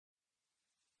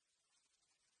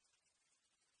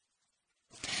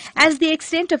As the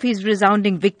extent of his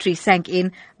resounding victory sank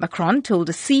in, Macron told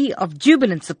a sea of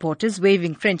jubilant supporters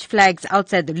waving French flags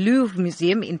outside the Louvre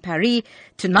Museum in Paris,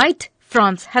 "Tonight,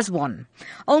 France has won."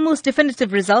 Almost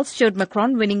definitive results showed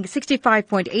Macron winning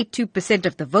 65.82%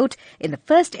 of the vote in the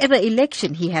first ever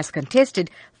election he has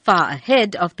contested, far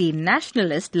ahead of the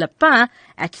nationalist Le Pen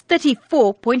at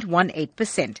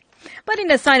 34.18%. But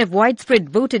in a sign of widespread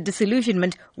voter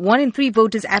disillusionment, 1 in 3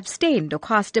 voters abstained or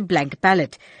cast a blank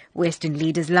ballot. Western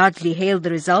leaders largely hailed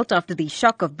the result after the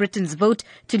shock of Britain's vote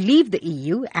to leave the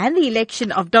EU and the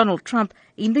election of Donald Trump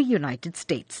in the United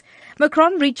States.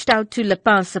 Macron reached out to Le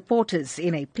Pen's supporters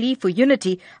in a plea for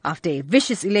unity after a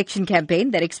vicious election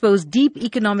campaign that exposed deep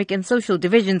economic and social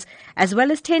divisions as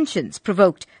well as tensions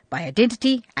provoked by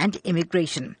identity and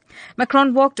immigration.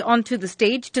 Macron walked onto the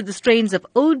stage to the strains of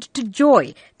Ode to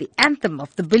Joy, the anthem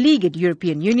of the beleaguered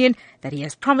European Union that he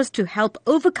has promised to help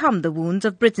overcome the wounds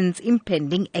of Britain's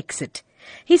impending exit.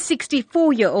 His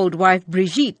 64-year-old wife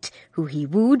Brigitte, who he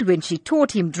wooed when she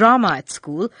taught him drama at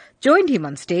school, joined him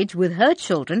on stage with her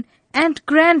children and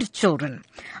grandchildren.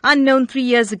 Unknown 3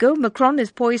 years ago, Macron is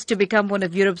poised to become one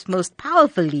of Europe's most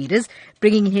powerful leaders,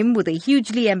 bringing him with a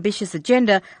hugely ambitious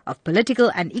agenda of political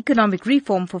and economic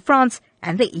reform for France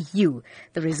and the EU.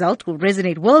 The result will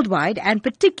resonate worldwide and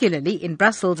particularly in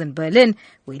Brussels and Berlin,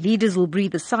 where leaders will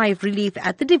breathe a sigh of relief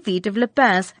at the defeat of Le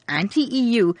Pen's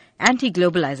anti-EU,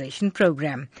 anti-globalization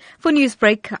program. For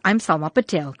Newsbreak, I'm Salma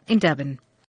Patel in Durban.